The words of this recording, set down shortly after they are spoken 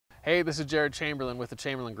Hey, this is Chamberlain with the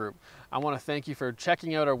Chamberlain Group. I want to thank you for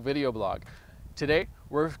checking out our video blog. Today,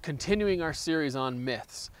 we're continuing our series on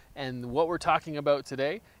myths, and what we're talking about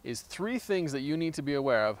today is 3 things that you need to be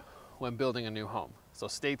aware of when building a new home. So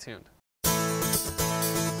stay tuned.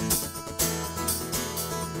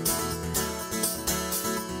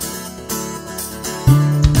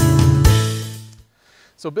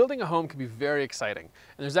 So building a home can be very exciting,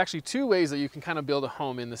 and there's actually 2 ways that you can kind of build a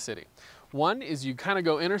home in the city. One is you kind of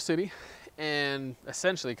go inner city, and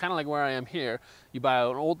essentially, kind of like where I am here, you buy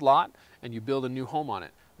an old lot and you build a new home on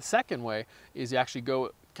it. The second way is you actually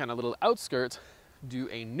go kind of little outskirts, do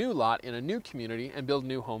a new lot in a new community and build a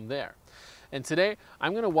new home there. And today,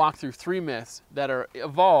 I'm going to walk through 3 myths that are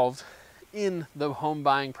evolved in the home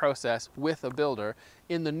buying process with a builder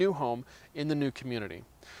in the new home in the new community.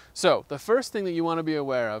 So the first thing that you want to be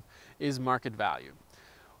aware of is market value.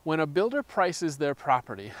 When a builder prices their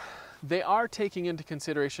property, they are taking into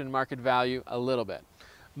consideration market value a little bit.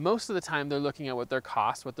 Most of the time they're looking at what their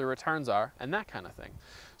costs, what their returns are, and that kind of thing.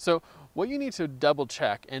 So what you need to double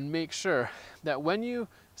check and make sure that when you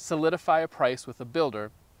solidify a price with a builder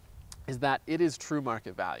is that it is true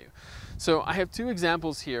market value. So I have 2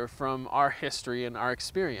 examples here from our history and our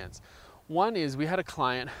experience. One is we had a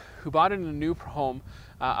client who bought in a new home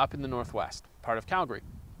up in the Northwest, part of Calgary.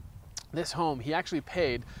 This home, he actually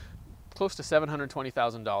paid close to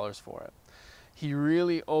 $720,000 for it. He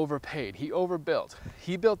really overpaid. He overbuilt.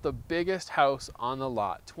 He built the biggest house on the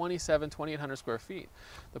lot, 2,800 square feet.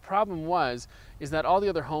 The problem is that all the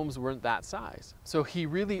other homes weren't that size. So he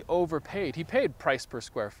really overpaid. He paid price per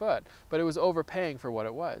square foot, but it was overpaying for what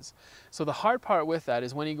it was. So the hard part with that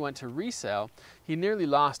is when he went to resell, he nearly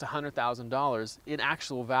lost $100,000 in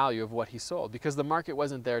actual value of what he sold because the market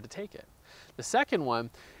wasn't there to take it. The second one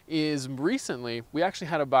is recently, we actually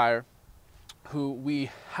had a buyer who we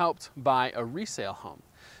helped buy a resale home.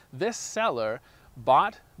 This seller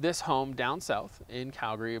bought this home down south in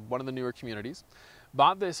Calgary, one of the newer communities,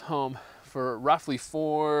 bought this home for roughly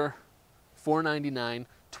 $499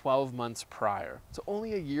 12 months prior. So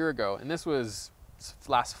only a year ago, and this was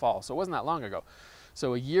last fall, so it wasn't that long ago.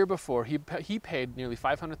 So a year before, he paid nearly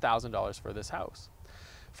 $500,000 for this house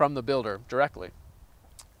from the builder directly.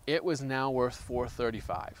 It was now worth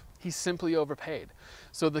 $435,000. He simply overpaid.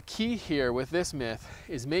 So the key here with this myth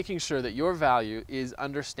is making sure that your value is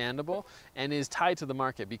understandable and is tied to the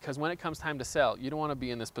market, because when it comes time to sell, you don't want to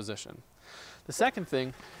be in this position. The second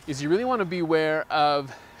thing is you really want to be aware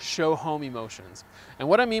of show home emotions. And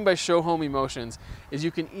what I mean by show home emotions is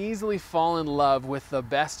you can easily fall in love with the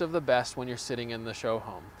best of the best when you're sitting in the show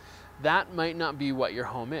home. That might not be what your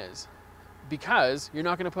home is, because you're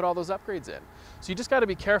not going to put all those upgrades in. So you just got to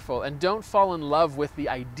be careful and don't fall in love with the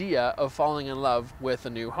idea of falling in love with a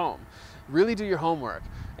new home. Really do your homework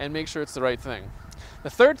and make sure it's the right thing. The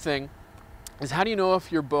third thing is, how do you know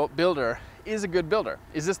if your builder is a good builder?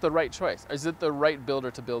 Is this the right choice? Is it the right builder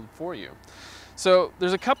to build for you? So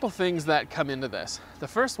there's a couple things that come into this. The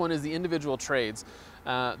first one is the individual trades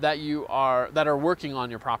that are working on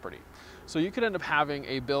your property. So you could end up having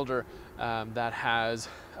a builder that has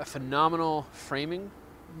a phenomenal framing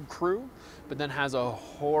crew, but then has a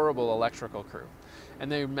horrible electrical crew, and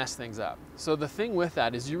they mess things up. So the thing with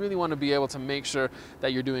that is you really want to be able to make sure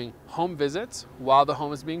that you're doing home visits while the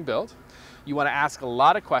home is being built. You want to ask a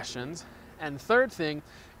lot of questions. And third thing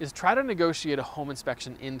is try to negotiate a home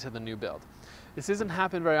inspection into the new build. This doesn't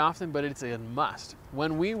happen very often, but it's a must.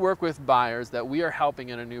 When we work with buyers that we are helping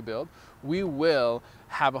in a new build, we will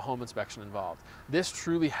have a home inspection involved. This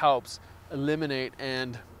truly helps eliminate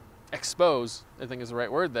and expose, I think is the right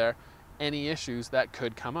word there, any issues that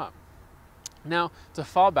could come up. Now, to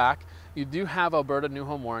fall back, you do have Alberta new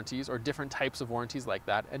home warranties or different types of warranties like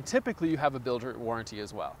that, and typically you have a builder warranty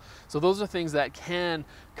as well. So those are things that can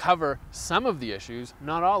cover some of the issues,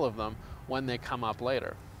 not all of them, when they come up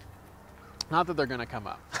later. Not that they're going to come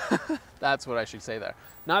up. That's what I should say there.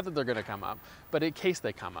 Not that they're going to come up, but in case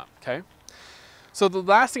they come up, okay? So the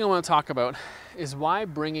last thing I want to talk about is why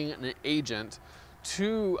bringing an agent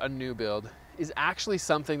to a new build is actually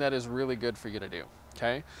something that is really good for you to do,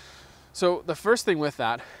 okay? So the first thing with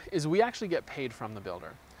that is we actually get paid from the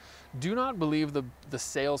builder. Do not believe the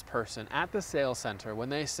salesperson at the sales center when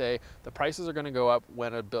they say the prices are going to go up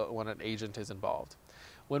when an agent is involved.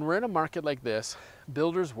 When we're in a market like this,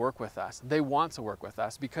 Builders work with us. They want to work with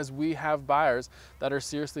us because we have buyers that are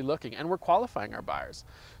seriously looking, and we're qualifying our buyers.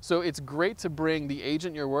 So it's great to bring the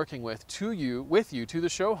agent you're working with you to the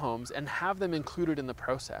show homes and have them included in the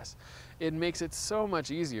process. It makes it so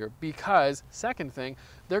much easier because, second thing,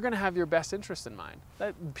 they're going to have your best interest in mind.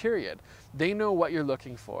 Period. They know what you're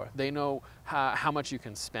looking for. They know how much you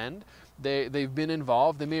can spend. They've been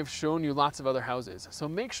involved. They may have shown you lots of other houses. So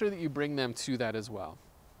make sure that you bring them to that as well.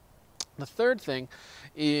 The third thing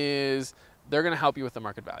is they're going to help you with the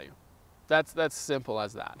market value. That's simple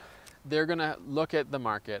as that. They're going to look at the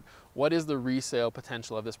market. What is the resale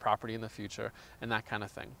potential of this property in the future, and that kind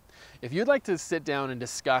of thing. If you'd like to sit down and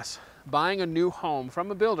discuss buying a new home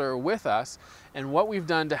from a builder with us and what we've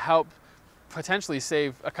done to help potentially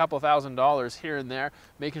save a couple $1,000s here and there,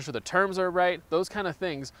 making sure the terms are right, those kind of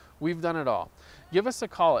things, we've done it all. Give us a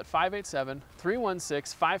call at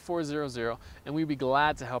 587-316-5400 and we'd be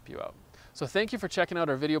glad to help you out. So thank you for checking out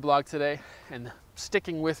our video blog today and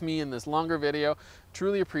sticking with me in this longer video.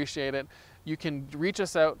 Truly appreciate it. You can reach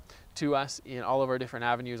us out to us in all of our different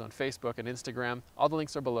avenues on Facebook and Instagram. All the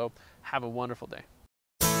links are below. Have a wonderful day.